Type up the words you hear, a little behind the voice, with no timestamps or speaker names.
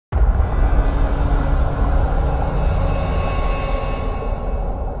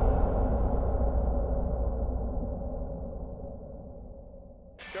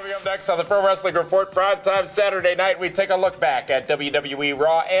Up next on the Pro Wrestling Report, primetime Saturday night, we take a look back at WWE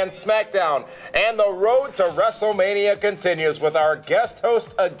Raw and SmackDown. And the road to WrestleMania continues with our guest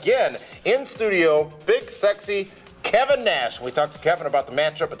host again in studio, big, sexy Kevin Nash. We talked to Kevin about the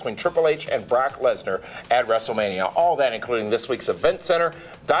matchup between Triple H and Brock Lesnar at WrestleMania. All that including this week's Event Center,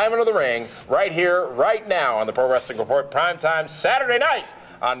 Diamond of the Ring, right here, right now on the Pro Wrestling Report, primetime Saturday night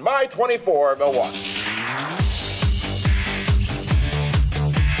on My 24 Milwaukee.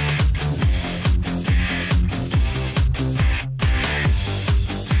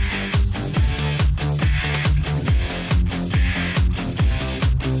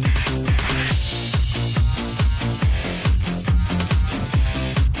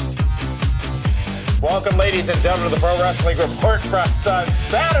 Welcome, ladies and gentlemen, to the Pro Wrestling Report on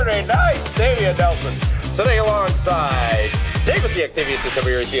Saturday night. Damian Nelson sitting alongside Davis the Activities and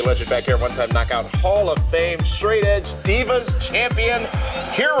WRC legend back here, one-time knockout Hall of Fame, straight edge Divas champion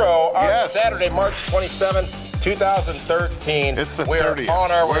hero on Saturday, March 27th, 2013. It's the 30th. We're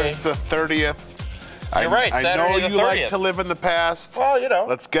on our way. It's the 30th. You're right, I Saturday know you the 30th. like to live in the past. Well, you know.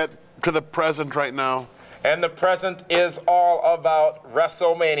 Let's get to the present right now. And the present is all about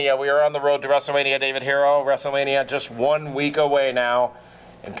WrestleMania. We are on the road to WrestleMania, David Hero. WrestleMania just 1 week away now.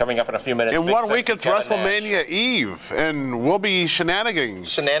 And coming up in a few minutes. In 1 week, it's Kevin WrestleMania Nash. Eve, and we'll be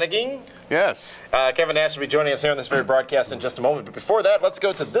shenanigans. Shenanigan? Yes. Kevin Nash will be joining us here on this very broadcast in just a moment. But before that, let's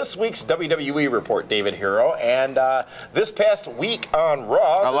go to this week's WWE report, David Hero. And this past week on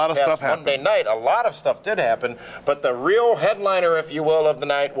Raw, a lot of stuff happened. Monday night, a lot of stuff did happen. But the real headliner, if you will, of the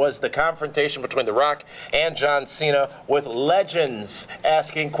night was the confrontation between The Rock and John Cena, with legends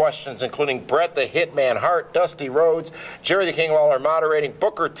asking questions, including Bret the Hitman Hart, Dusty Rhodes, Jerry the King Lawler moderating,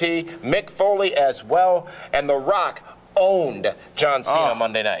 Booker T, Mick Foley as well, and The Rock owned John Cena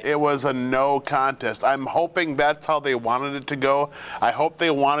Monday night. It was a no contest. I'm hoping that's how they wanted it to go. I hope they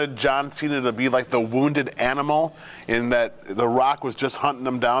wanted John Cena to be like the wounded animal, in that The Rock was just hunting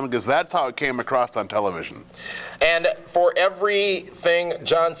him down, because that's how it came across on television. And for everything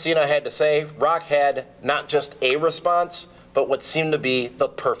John Cena had to say, Rock had not just a response, but what seemed to be the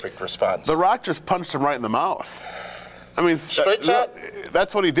perfect response. The Rock just punched him right in the mouth. I mean, straight shot?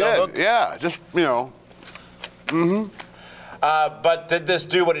 That's what he did. Yeah, just, you know. But did this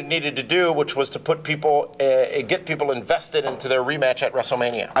do what it needed to do, which was to put people, get people invested into their rematch at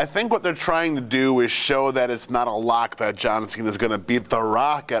WrestleMania? I think what they're trying to do is show that it's not a lock that John Cena is going to beat The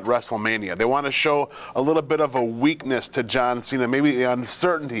Rock at WrestleMania. They want to show a little bit of a weakness to John Cena, maybe the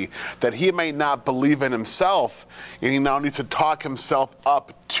uncertainty that he might not believe in himself, and he now needs to talk himself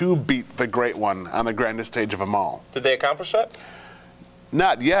up to beat the Great One on the grandest stage of them all. Did they accomplish that?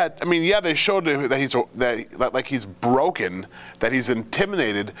 Not yet. I mean, yeah, they showed that he's broken, that he's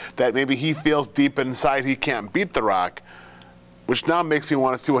intimidated, that maybe he feels deep inside he can't beat The Rock, which now makes me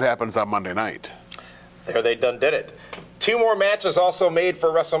want to see what happens on Monday night. There they done did it. 2 more matches also made for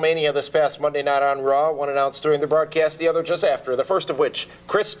WrestleMania this past Monday night on Raw. One announced during the broadcast, the other just after. The first of which,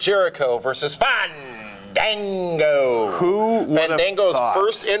 Chris Jericho versus Fandango. Who would Fandango's have thought?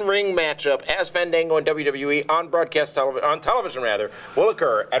 first in-ring matchup as Fandango in WWE on broadcast on television will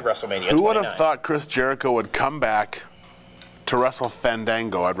occur at WrestleMania. Who would have thought Chris Jericho would come back to wrestle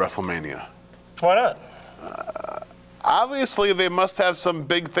Fandango at WrestleMania? Why not? Obviously, they must have some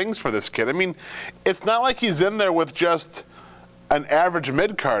big things for this kid. I mean, it's not like he's in there with just an average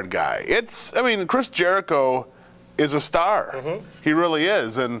mid-card guy. I mean, Chris Jericho is a star. He really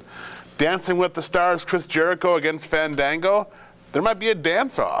is. And Dancing with the Stars, Chris Jericho against Fandango, there might be a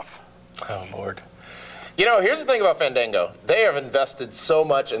dance-off. Oh, Lord. You know, here's the thing about Fandango. They have invested so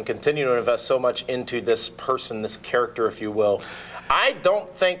much and continue to invest so much into this person, this character, if you will. I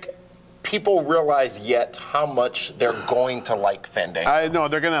don't think people realize yet how much they're going to like Fandango. I know,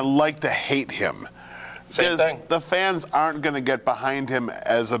 they're going to like to hate him. Same thing. The fans aren't going to get behind him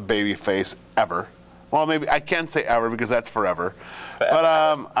as a babyface ever. Well, maybe I can't say ever because that's forever. But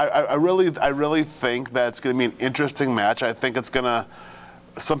I really think that it's going to be an interesting match. I think it's going to.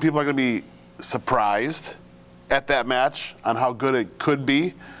 Some people are going to be surprised at that match on how good it could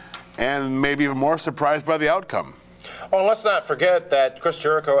be, and maybe even more surprised by the outcome. Oh, and let's not forget that Chris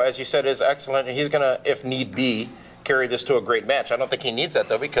Jericho, as you said, is excellent, and he's going to, if need be, carry this to a great match. I don't think he needs that,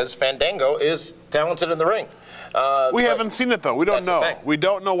 though, because Fandango is talented in the ring. We haven't seen it, though. We don't know. We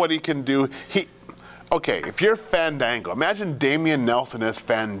don't know what he can do. Okay, if you're Fandango, imagine Damian Nelson as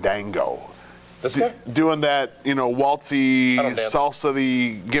Fandango. This guy? Doing that, you know, waltzy,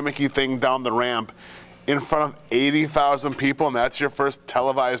 salsa-y, gimmicky thing down the ramp in front of 80,000 people, and that's your first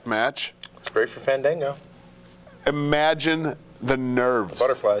televised match? It's great for Fandango. Imagine the nerves. The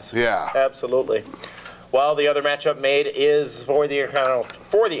butterflies. Yeah. Absolutely. Well, the other matchup made is for the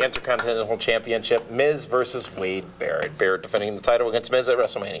Intercontinental Championship, Miz versus Wade Barrett. Barrett defending the title against Miz at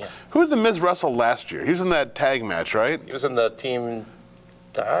WrestleMania. Who did the Miz wrestle last year? He was in that tag match, right? He was in the Team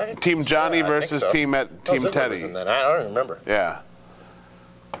Johnny versus Team Teddy. I don't even remember. Yeah.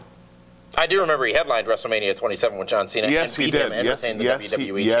 I do remember he headlined WrestleMania 27 with John Cena. Yes, and he did. Yes, the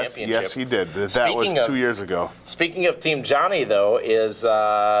WWE Championship. Yes, he did. That was 2 years ago. Speaking of Team Johnny, though, is,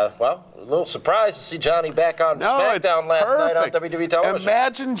 well, a little surprised to see Johnny back on SmackDown last night on WWE television.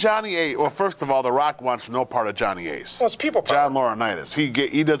 Imagine Johnny Ace. Well, first of all, The Rock wants no part of Johnny Ace. Well, it's people power. John Laurinaitis.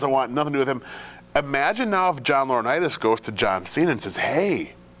 He doesn't want nothing to do with him. Imagine now if John Laurinaitis goes to John Cena and says,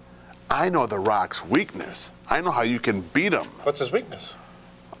 hey, I know The Rock's weakness. I know how you can beat him. What's his weakness?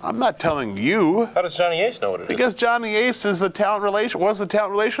 I'm not telling you. How does Johnny Ace know what it is? Because Johnny Ace is the talent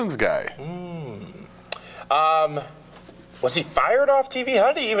relations guy. Was he fired off TV?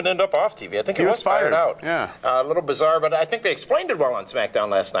 How did he even end up off TV? I think he was fired out. Yeah. A little bizarre, but I think they explained it well on SmackDown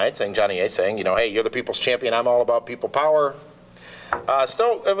last night, Johnny Ace saying, you know, hey, you're the people's champion. I'm all about people power.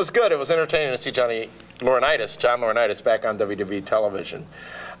 Still, it was good. It was entertaining to see John Laurinaitis back on WWE television.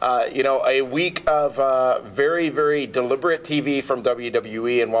 You know, a week of very, very deliberate TV from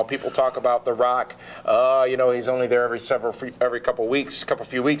WWE, and while people talk about The Rock, you know, he's only there every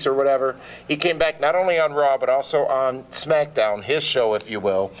few weeks or whatever. He came back not only on Raw but also on SmackDown, his show, if you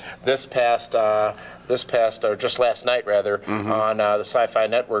will, just last night rather, on the Sci-Fi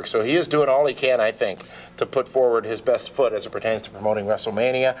Network. So he is doing all he can, I think, to put forward his best foot as it pertains to promoting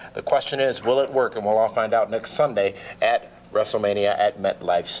WrestleMania. The question is, will it work? And we'll all find out next Sunday at WrestleMania at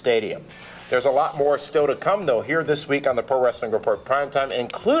MetLife Stadium. There's a lot more still to come, though, here this week on the Pro Wrestling Report Primetime,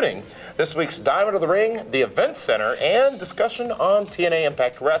 including this week's Diamond of the Ring, the Event Center, and discussion on TNA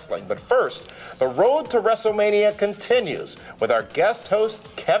Impact Wrestling. But first, the road to WrestleMania continues with our guest host,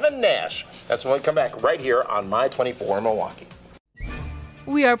 Kevin Nash. That's when we come back right here on My 24 in Milwaukee.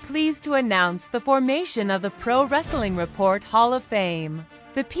 We are pleased to announce the formation of the Pro Wrestling Report Hall of Fame.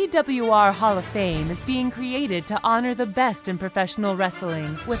 The PWR Hall of Fame is being created to honor the best in professional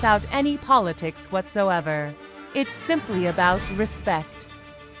wrestling without any politics whatsoever. It's simply about respect.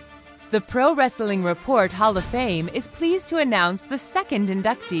 The Pro Wrestling Report Hall of Fame is pleased to announce the second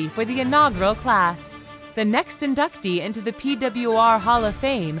inductee for the inaugural class. The next inductee into the PWR Hall of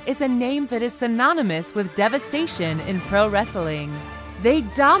Fame is a name that is synonymous with devastation in pro wrestling. They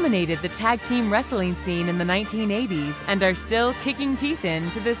dominated the tag team wrestling scene in the 1980s and are still kicking teeth in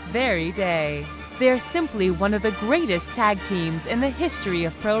to this very day. They're simply one of the greatest tag teams in the history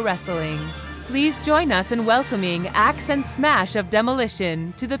of pro wrestling. Please join us in welcoming Axe and Smash of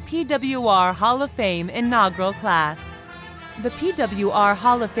Demolition to the PWR Hall of Fame inaugural class. The PWR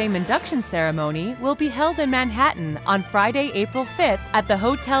Hall of Fame induction ceremony will be held in Manhattan on Friday, April 5th at the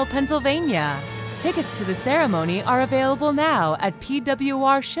Hotel Pennsylvania. Tickets to the ceremony are available now at pwrshow.com.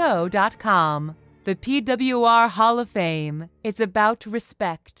 The PWR Hall of Fame. It's about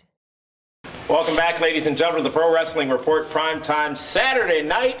respect. Welcome back, ladies and gentlemen, to the Pro Wrestling Report Primetime Saturday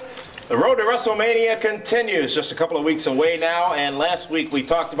night. The road to WrestleMania continues, just a couple of weeks away now, and last week we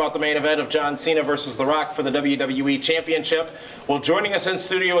talked about the main event of John Cena versus The Rock for the WWE Championship. Well, joining us in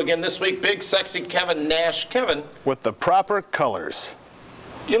studio again this week, big, sexy Kevin Nash. Kevin. With the proper colors.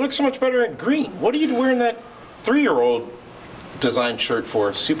 You look so much better in green. What are you wearing that 3-year-old design shirt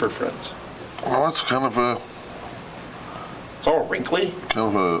for, Super Friends? Well, it's kind of a... It's all wrinkly?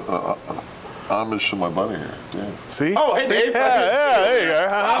 Kind of a homage to my buddy here. Yeah. See? Oh, hey, See? Dave. Yeah, there you go.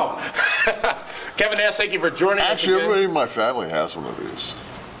 Wow. Kevin Nash, thank you for joining us. Actually, everybody in my family has one of these.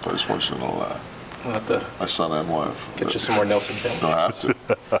 I just want you to know that. We'll have to my son and wife. Get you some more Nelson pins. Don't have to.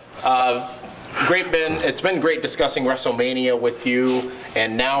 It's been great discussing WrestleMania with you,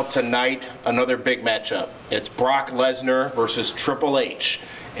 and now tonight, another big matchup. It's Brock Lesnar versus Triple H,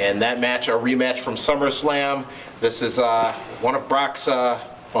 and that match, a rematch from SummerSlam. This is one of Brock's, 3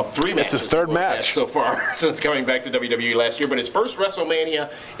 matches. It's his third match so far since coming back to WWE last year, but his first WrestleMania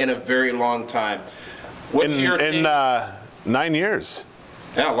in a very long time. What's your take? In 9 years.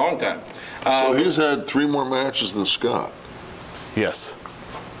 Yeah, a long time. So he's had 3 more matches than Scott. Yes.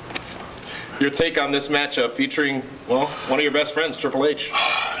 Your take on this matchup featuring, well, one of your best friends, Triple H.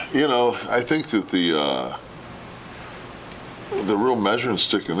 You know, I think that the real measuring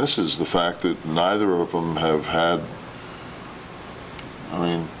stick in this is the fact that neither of them have had, I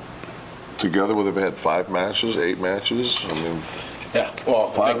mean, together they've had 5 matches, 8 matches. I mean, yeah, well,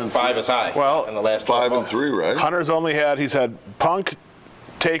 5 is high. Well, in the last 5 and 3, right? Hunter's he's had Punk,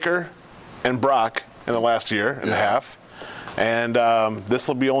 Taker, and Brock in the last year and a half. And this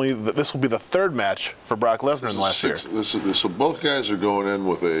will be the third match for Brock Lesnar in the last year. So both guys are going in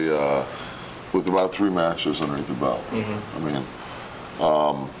with a with about 3 matches underneath the belt. I mean,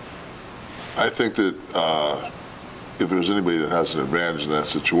 I think that if there's anybody that has an advantage in that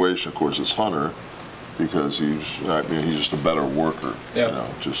situation, of course, it's Hunter, because he's just a better worker. Yeah. You know,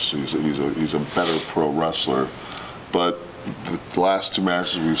 he's a better pro wrestler. But the last 2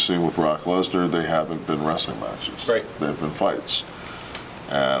 matches we've seen with Brock Lesnar, they haven't been wrestling matches. Right. They've been fights.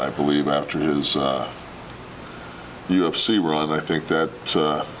 And I believe after his UFC run, I think that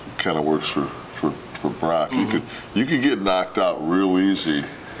kind of works for Brock. You could get knocked out real easy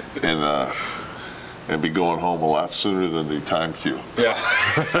and be going home a lot sooner than the time cue. Yeah.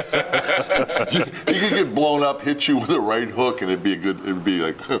 You could get blown up, hit you with a right hook, and it'd be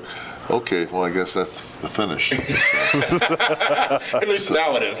like, okay, well, I guess that's the finish. At least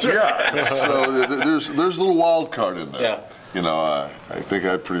now it is. Yeah. So there's a little wild card in there. Yeah. You know, I think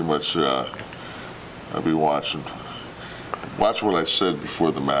I'd pretty much I'd be watching. Watch what I said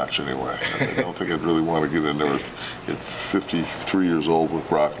before the match, anyway. I don't think I'd really want to get in there at 53 years old with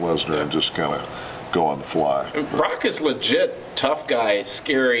Brock Lesnar and just kind of go on the fly. Brock is legit tough guy,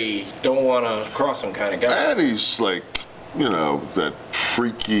 scary, don't want to cross him kind of guy. And he's like, you know, that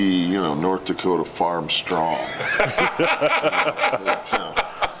freaky, you know, North Dakota farm strong.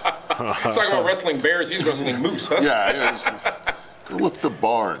 Talking about wrestling bears, he's wrestling moose, huh? Yeah, go lift the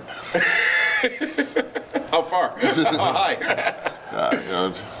barn. How far? How high? You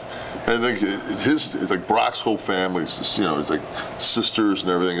know, I think like Brock's whole family, you know, it's like sisters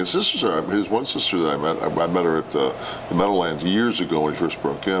and everything. His sisters are, his one sister that I met her at the Meadowlands years ago when he first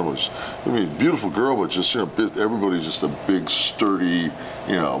broke in. Beautiful girl, but just, you know, everybody's just a big, sturdy,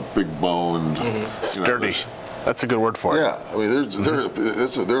 you know, big boned. Sturdy. You know, that's a good word for it. Yeah, I mean,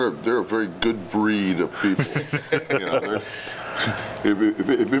 they're a very good breed of people. You know,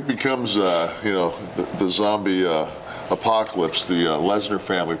 if it becomes, you know, the zombie apocalypse, the Lesnar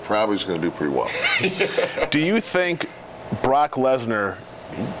family probably is going to do pretty well. Do you think Brock Lesnar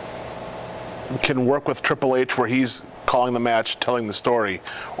can work with Triple H where he's calling the match, telling the story,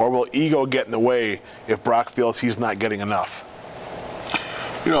 or will ego get in the way if Brock feels he's not getting enough?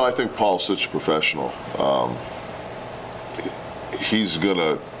 You know, I think Paul's such a professional. He's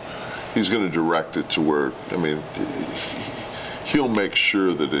gonna direct it to where, I mean, he'll make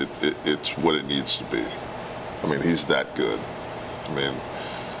sure that it's what it needs to be. I mean, he's that good. I mean,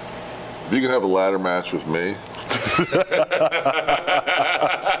 if you can have a ladder match with me,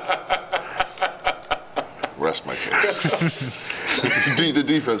 rest my case. The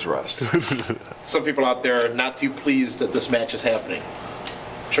defense rests. Some people out there are not too pleased that this match is happening.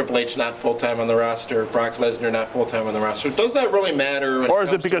 Triple H not full-time on the roster, Brock Lesnar not full-time on the roster. Does that really matter? Or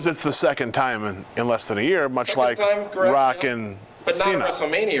is it because it's the second time in less than a year, much like Rock and But Cena? not a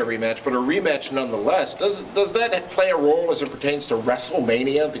WrestleMania rematch, but a rematch nonetheless. Does that play a role as it pertains to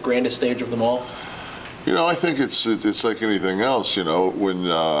WrestleMania, the grandest stage of them all? You know, I think it's like anything else. You know, when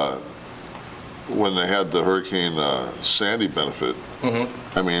they had the Hurricane Sandy benefit,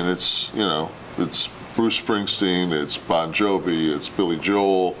 I mean, it's Bruce Springsteen, it's Bon Jovi, it's Billy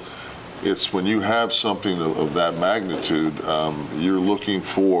Joel. It's when you have something of that magnitude, you're looking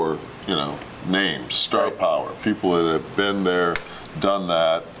for, you know, names, star power, people that have been there, done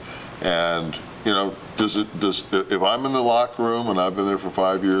that, and you know, if I'm in the locker room and I've been there for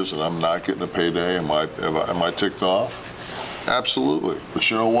 5 years and I'm not getting a payday, am I ticked off? Absolutely. But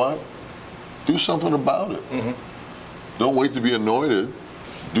you know what? Do something about it. Don't wait to be anointed.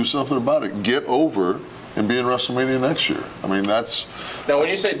 Do something about it. Get over and be in WrestleMania next year. I mean, that's. Now, when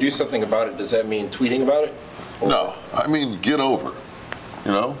you say do something about it, does that mean tweeting about it? Or? No, I mean get over.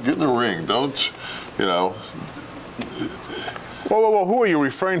 You know, get in the ring. Don't, you know. Whoa, who are you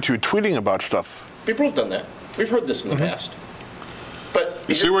referring to tweeting about stuff? People have done that. We've heard this in the past. But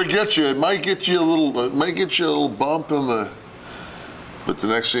you see where it gets you. It might get you a little bump in the. But the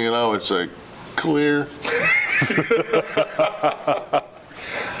next thing you know, it's like clear.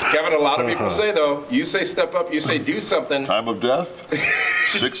 Kevin, a lot of people say, though, you say step up, you say do something. Time of death,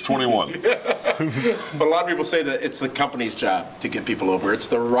 6/21. But a lot of people say that it's the company's job to get people over. It's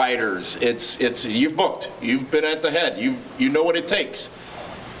the writers. It's you've booked. You've been at the head. You know what it takes.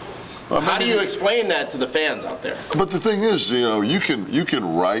 How do you explain that to the fans out there? But the thing is, you know, you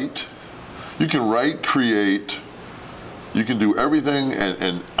can write, create, you can do everything,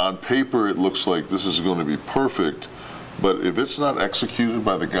 and on paper it looks like this is going to be perfect. But if it's not executed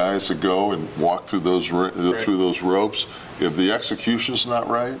by the guys that go and walk through those ropes, if the execution's not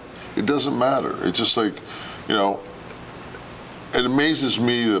right, it doesn't matter. It's just like, you know, it amazes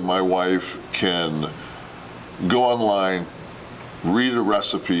me that my wife can go online read a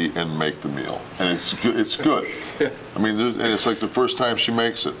recipe and make the meal, and it's good. It's good. I mean, and it's like the first time she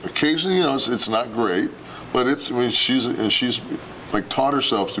makes it. Occasionally, you know, it's not great, but it's. I mean, she's like taught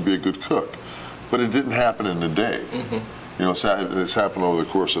herself to be a good cook, but it didn't happen in a day. You know, it's happened over the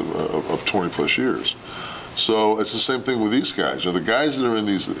course of 20 plus years. So it's the same thing with these guys. You know, the guys that are in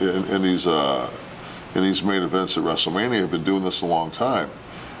these main events at WrestleMania have been doing this a long time,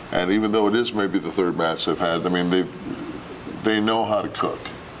 and even though it is maybe the third match they've had, I mean, they know how to cook.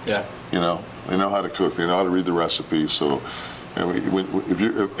 Yeah. You know, they know how to cook. They know how to read the recipe. So,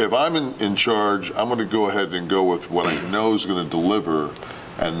 if I'm in charge, I'm going to go ahead and go with what I know is going to deliver,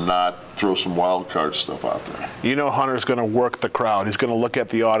 and not throw some wild card stuff out there. You know, Hunter's going to work the crowd. He's going to look at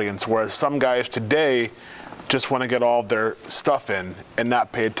the audience, whereas some guys today just want to get all of their stuff in and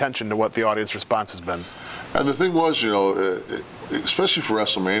not pay attention to what the audience response has been. And the thing was, you know, especially for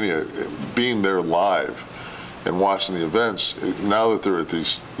WrestleMania, being there live and watching the events, now that they're at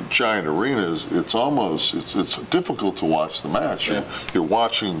these giant arenas, it's difficult to watch the match. Yeah. You're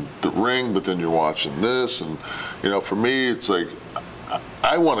watching the ring, but then you're watching this, and you know, for me, it's like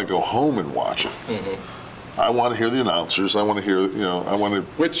I want to go home and watch it. I want to hear the announcers. I want to hear, you know, I want to.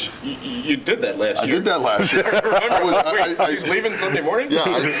 Which you did that last year. I did that last year. He's leaving Sunday morning. Yeah,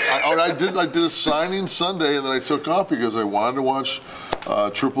 I did a signing Sunday, and then I took off because I wanted to watch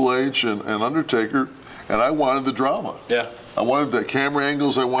Triple H and Undertaker. And I wanted the drama. Yeah. I wanted the camera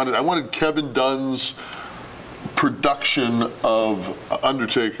angles. I wanted Kevin Dunn's production of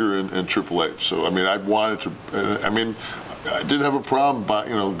Undertaker and Triple H. So I mean, I wanted to. I mean, I didn't have a problem,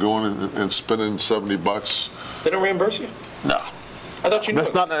 going and spending $70. They don't reimburse you? No. I thought you knew.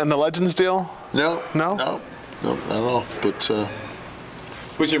 That's not in the Legends deal. No. No, not at all. But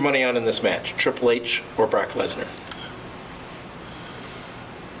who's your money on in this match? Triple H or Brock Lesnar?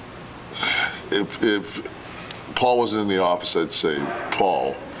 If Paul wasn't in the office, I'd say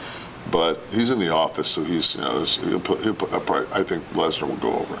Paul, but he's in the office, so he's, you know, I think Lesnar will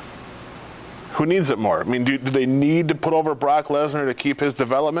go over. Who needs it more? I mean, do they need to put over Brock Lesnar to keep his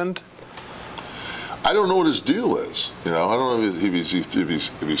development? I don't know what his deal is. You know, I don't know if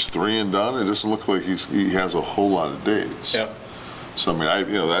he's 3 and done. It doesn't look like he has a whole lot of dates. Yeah. So I mean, I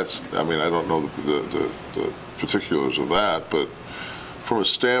don't know the particulars of that, but from a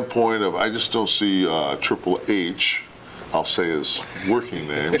standpoint of, I just don't see Triple H, I'll say his working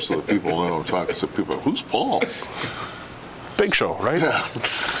name so that people know I'm talking to people. Who's Paul? Big Show, right? Yeah.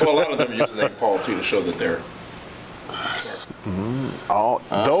 Well, a lot of them use the name Paul too to show that they're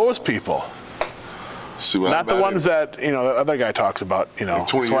those people. See what Not the ones that, you know, the other guy talks about, you know,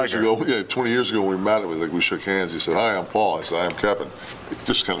 20 years ago, 20 years ago when we met, it was like we shook hands. He said, "Hi, I'm Paul." I said, "Hi, I'm Kevin." It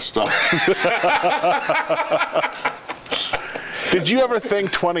just kind of stopped. Did you ever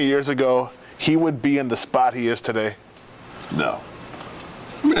think 20 years ago he would be in the spot he is today? No.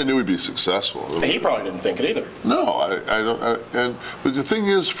 I mean, I knew he'd be successful. He probably didn't think it either. No, I don't. But the thing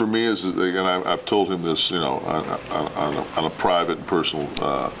is, for me, is, and I've told him this, you know, on a private and personal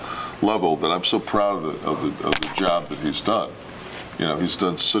level, that I'm so proud of the job that he's done. You know, he's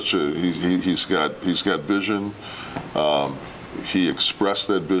done such a he's got vision. He expressed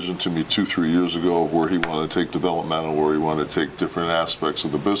that vision to me 2-3 years ago of where he wanted to take developmental, where he wanted to take different aspects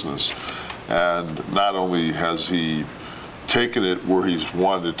of the business. And not only has he taken it where he's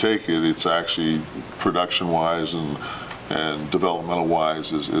wanted to take it, it's actually production-wise and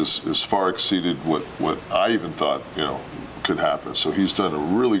developmental-wise is far exceeded what I even thought, you know, could happen. So he's done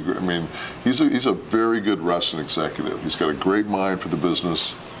a really great, I mean, he's a very good wrestling executive. He's got a great mind for the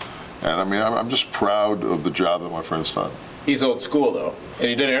business. And I mean, I'm just proud of the job that my friend's done. He's old school, though. And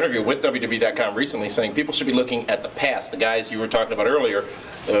he did an interview with WWE.com recently saying people should be looking at the past. The guys you were talking about earlier,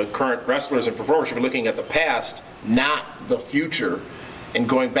 current wrestlers and performers, should be looking at the past, not the future, and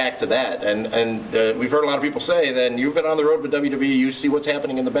going back to that. And we've heard a lot of people say that, and you've been on the road with WWE, you see what's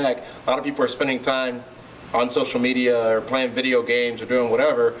happening in the back. A lot of people are spending time on social media or playing video games or doing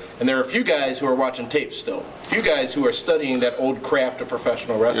whatever, and there are a few guys who are watching tapes still. A few guys who are studying that old craft of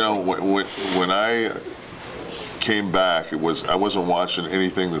professional wrestling. You know, when I came back, I wasn't watching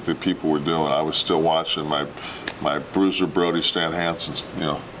anything that the people were doing. I was still watching my Bruiser Brody Stan Hansen's, you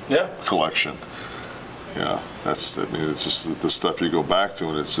know, collection. Yeah, I mean, it's just the stuff you go back to,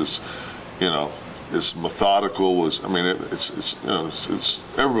 and it's just, you know, it's methodical. I mean, it's you know, it's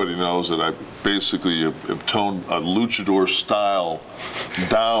everybody knows that I basically have toned a luchador style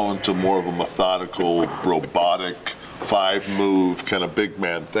down to more of a methodical, robotic 5-move kind of big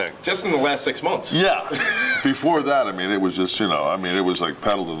man thing. Just in the last 6 months. Yeah. Before that, I mean, it was just, it was like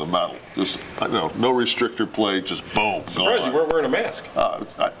pedal to the metal. Just, no restrictor plate, just boom. Surprised you weren't wearing a mask.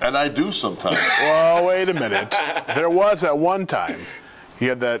 And I do sometimes. Well, wait a minute. There was at one time. He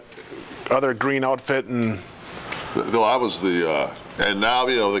had that other green outfit and... Though I was the, and now,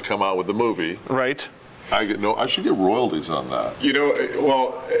 they come out with the movie. Right. I should get royalties on that.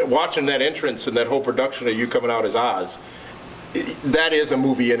 Well, watching that entrance and that whole production of you coming out as Oz, that is a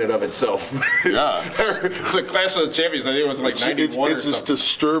movie in and of itself. Yeah. It's a Clash of the Champions. I think it was like 91 It's as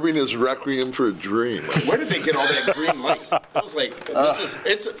disturbing as Requiem for a Dream. Where did they get all that green light? I was like,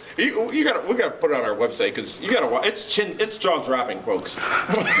 we got to put it on our website because you got to watch. It's jaw dropping, folks.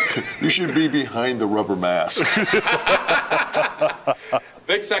 You should be behind the rubber mask.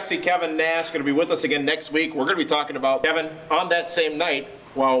 Big sexy Kevin Nash going to be with us again next week. We're going to be talking about Kevin on that same night.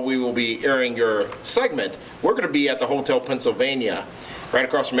 While we will be airing your segment, we're going to be at the Hotel Pennsylvania, right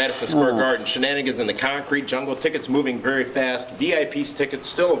across from Madison Square Garden. Shenanigans in the concrete jungle. Tickets moving very fast. VIP tickets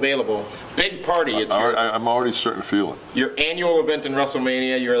still available. Big party. I'm already starting to feel it. Your annual event in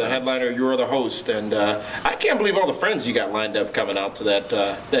WrestleMania. You're the headliner. You're the host, and I can't believe all the friends you got lined up coming out to that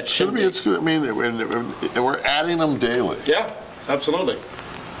show. Should be. It's good. I mean, and we're adding them daily. Yeah, absolutely.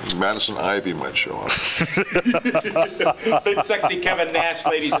 Madison Ivy might show up. Big sexy Kevin Nash,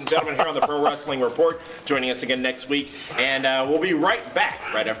 ladies and gentlemen, here on the Pro Wrestling Report, joining us again next week. And we'll be right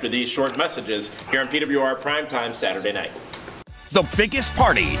back right after these short messages here on PWR Primetime Saturday night. The biggest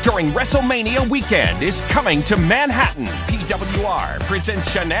party during WrestleMania weekend is coming to Manhattan. PWR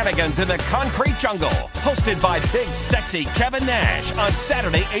presents Shenanigans in the Concrete Jungle, hosted by big sexy Kevin Nash on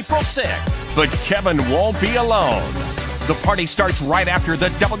Saturday, April 6th. But Kevin won't be alone. The party starts right after the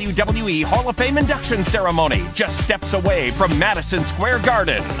WWE Hall of Fame induction ceremony, just steps away from Madison Square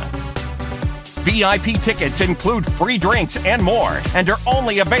Garden. VIP tickets include free drinks and more, and are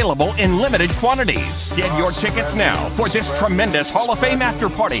only available in limited quantities. Get your tickets now for this tremendous Hall of Fame after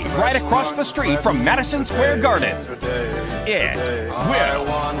party right across the street from Madison Square Garden. It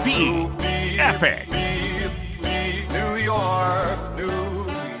will be epic.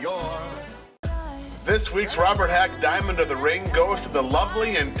 This week's Robert Hack Diamond of the Ring goes to the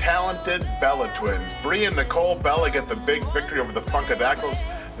lovely and talented Bella Twins. Brie and Nicole Bella get the big victory over the Funkadactyls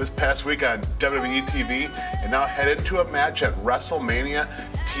this past week on WWE TV and now head into a match at WrestleMania,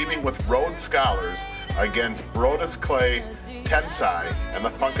 teaming with Rhodes Scholars against Brodus Clay, Tensai, and the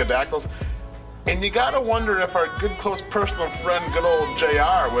Funkadactyls. And you gotta wonder if our good close personal friend, good old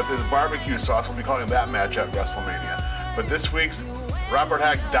JR with his barbecue sauce, will be calling that match at WrestleMania. But this week's Robert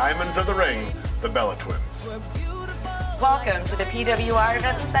Hack Diamonds of the Ring, the Bella Twins. Welcome to the PWR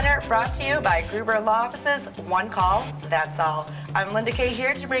Event Center, brought to you by Gruber Law Offices. One call, that's all. I'm Linda Kay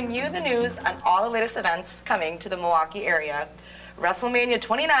here to bring you the news on all the latest events coming to the Milwaukee area. WrestleMania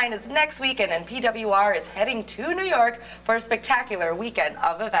 29 is next weekend, and PWR is heading to New York for a spectacular weekend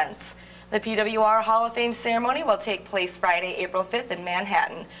of events. The PWR Hall of Fame ceremony will take place Friday, April 5th in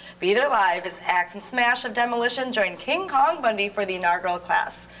Manhattan. Be there live as Axe and Smash of Demolition join King Kong Bundy for the inaugural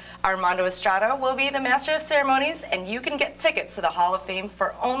class. Armando Estrada will be the master of ceremonies, and you can get tickets to the Hall of Fame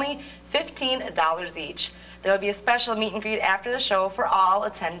for only $15 each. There will be a special meet and greet after the show for all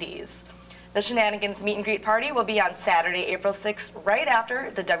attendees. The Shenanigans meet and greet party will be on Saturday, April 6th, right after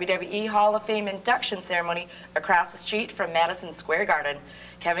the WWE Hall of Fame induction ceremony across the street from Madison Square Garden.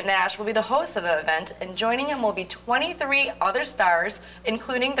 Kevin Nash will be the host of the event, and joining him will be 23 other stars,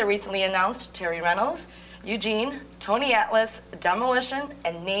 including the recently announced Terry Reynolds, Eugene, Tony Atlas, Demolition,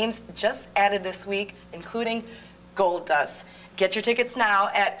 and names just added this week, including Goldust. Get your tickets now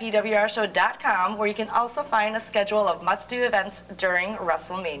at pwrshow.com, where you can also find a schedule of must-do events during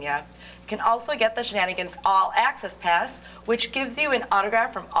WrestleMania. You can also get the Shenanigans All Access Pass, which gives you an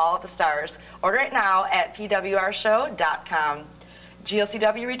autograph from all of the stars. Order it now at pwrshow.com.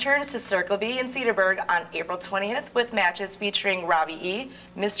 GLCW returns to Circle B in Cedarburg on April 20th with matches featuring Robbie E.,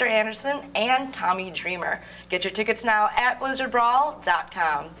 Mr. Anderson, and Tommy Dreamer. Get your tickets now at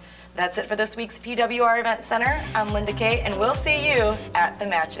blizzardbrawl.com. That's it for this week's PWR Event Center. I'm Linda Kay, and we'll see you at the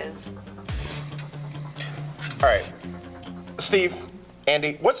matches. All right. Steve,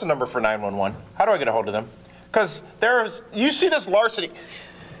 Andy, what's the number for 911? How do I get a hold of them? Because you see this larceny.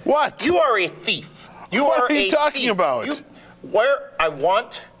 What? You are a thief. What are you talking about? I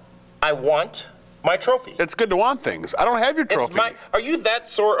want my trophy. It's good to want things. I don't have your trophy. Are you that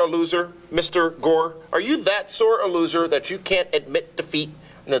sore a loser, Mr. Gore? Are you that sore a loser that you can't admit defeat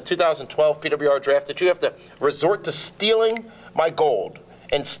in the 2012 PWR draft, that you have to resort to stealing my gold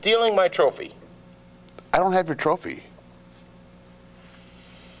and stealing my trophy? I don't have your trophy.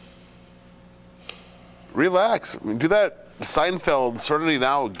 Relax. I mean, do that Seinfeld Serenity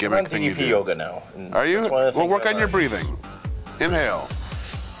Now gimmick thing you do. yoga now. Are you? Well, work on your breathing. Inhale.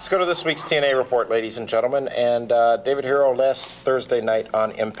 Let's go to this week's TNA report, ladies and gentlemen. And David Hero last Thursday night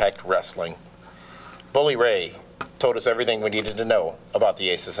on Impact Wrestling. Bully Ray told us everything we needed to know about the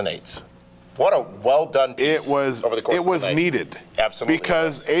Aces and Eights. What a well-done piece over the course of the night. It was needed. Absolutely.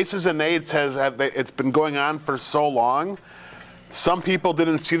 Because Aces and Eights it's been going on for so long. Some people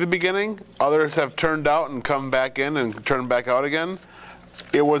didn't see the beginning. Others have turned out and come back in and turned back out again.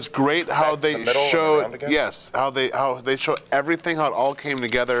 It was great how they showed, how they showed everything, how it all came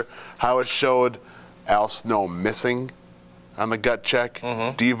together, how it showed Al Snow missing on the gut check,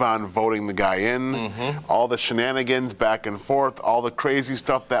 Devon voting the guy in, all the shenanigans back and forth, all the crazy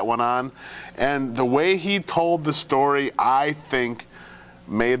stuff that went on. And the way he told the story, I think,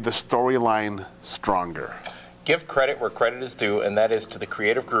 made the storyline stronger. Give credit where credit is due, and that is to the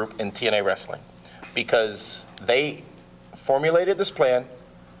creative group in TNA Wrestling, because they formulated this plan,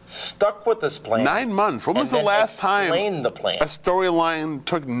 stuck with this plan. 9 months. When was the last time the plan. a storyline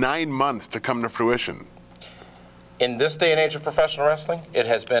took 9 months to come to fruition? In this day and age of professional wrestling, it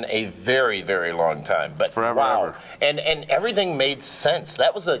has been a very, very long time. But forever, wow. ever. And everything made sense.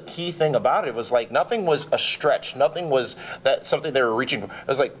 That was the key thing about it. It was like nothing was a stretch. Nothing was something they were reaching for. It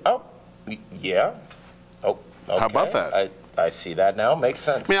was like, oh, yeah. Oh, okay. How about that? I see that now. Makes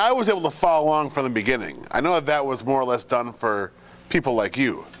sense. I mean, I was able to follow along from the beginning. I know that was more or less done for people like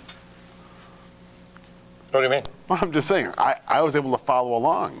you. What do you mean? Well, I'm just saying, I was able to follow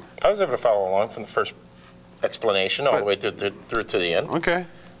along. I was able to follow along from the first explanation all the way through to the end. Okay.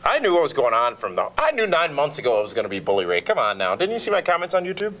 I knew what was going on I knew 9 months ago it was going to be Bully Ray. Come on now. Didn't you see my comments on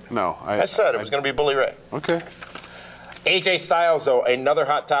YouTube? No. I said it was going to be Bully Ray. Okay. AJ Styles, though, another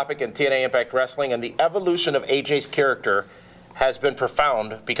hot topic in TNA Impact Wrestling, and the evolution of AJ's character has been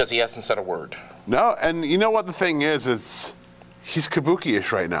profound because he hasn't said a word. No, and you know what the thing is? He's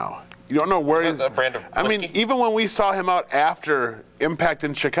kabuki-ish right now. You don't know where he's. A brand of whiskey? I mean, even when we saw him out after Impact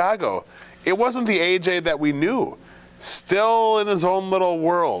in Chicago, it wasn't the AJ that we knew. Still in his own little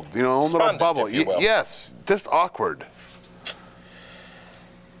world, own little bubble. If you will. Yes, just awkward.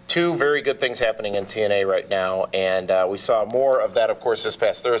 Two very good things happening in TNA right now, and we saw more of that, of course, this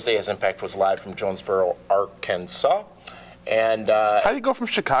past Thursday as Impact was live from Jonesboro, Arkansas. And how do you go from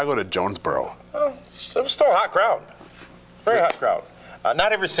Chicago to Jonesboro? It was still a hot crowd. Very hot crowd.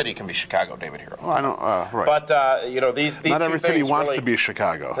 Not every city can be Chicago, David Hero. Oh, I know, right. But, these not every city wants really, to be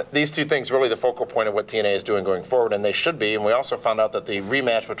Chicago. These two things really the focal point of what TNA is doing going forward, and they should be. And we also found out that the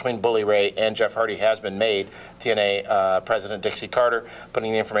rematch between Bully Ray and Jeff Hardy has been made. TNA President Dixie Carter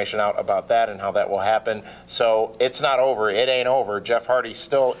putting the information out about that and how that will happen. So it's not over. It ain't over. Jeff Hardy's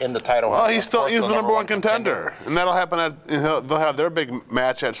still in the title. Well, he's the number one contender. And that'll happen they'll have their big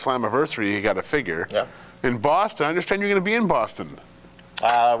match at Slammiversary, you got to figure. Yeah. In Boston. I understand you're going to be in Boston.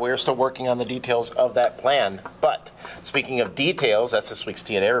 We're still working on the details of that plan. But speaking of details, that's this week's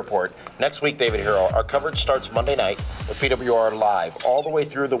TNA report. Next week, David Hero, our coverage starts Monday night with PWR Live. All the way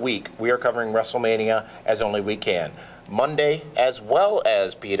through the week, we are covering WrestleMania as only we can. Monday, as well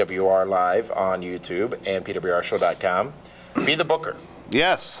as PWR Live on YouTube and PWRshow.com. Be the Booker.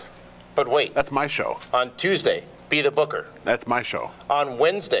 Yes. But wait. That's my show. On Tuesday, Be the Booker. That's my show. On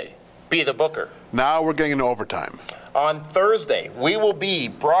Wednesday, Be the Booker. Now we're getting into overtime. On Thursday, we will be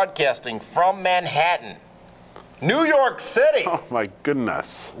broadcasting from Manhattan, New York City. Oh, my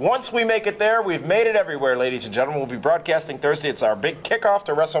goodness. Once we make it there, we've made it everywhere, ladies and gentlemen. We'll be broadcasting Thursday. It's our big kickoff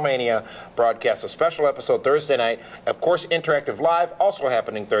to WrestleMania broadcast, a special episode Thursday night. Of course, Interactive Live, also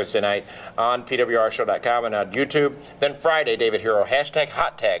happening Thursday night on PWRshow.com and on YouTube. Then Friday, David Hero,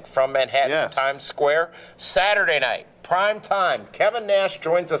 #HotTag from Manhattan, Times Square. Saturday night, prime time. Kevin Nash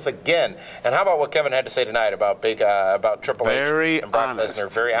joins us again. And how about what Kevin had to say tonight about about Triple H and Brock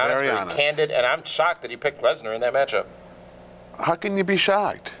Lesnar? Very honest, very candid. And I'm shocked that he picked Lesnar in that matchup. How can you be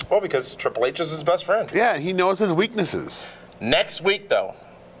shocked? Well, because Triple H is his best friend. Yeah, he knows his weaknesses. Next week, though,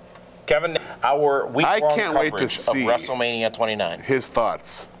 Kevin, our week-long coverage wait to see of WrestleMania 29. His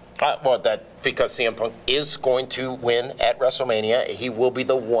thoughts. Because CM Punk is going to win at WrestleMania. He will be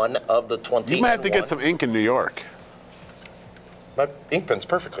the one of the 20. You might have to get some ink in New York. My ink pen's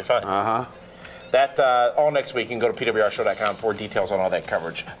perfectly fine. Uh-huh. That all next week. You can go to PWRshow.com for details on all that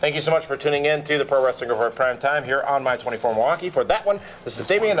coverage. Thank you so much for tuning in to the Pro Wrestling Report Prime Time here on My 24 Milwaukee. For that one, this is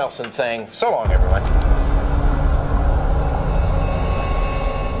Damian Nelson saying so long, everyone.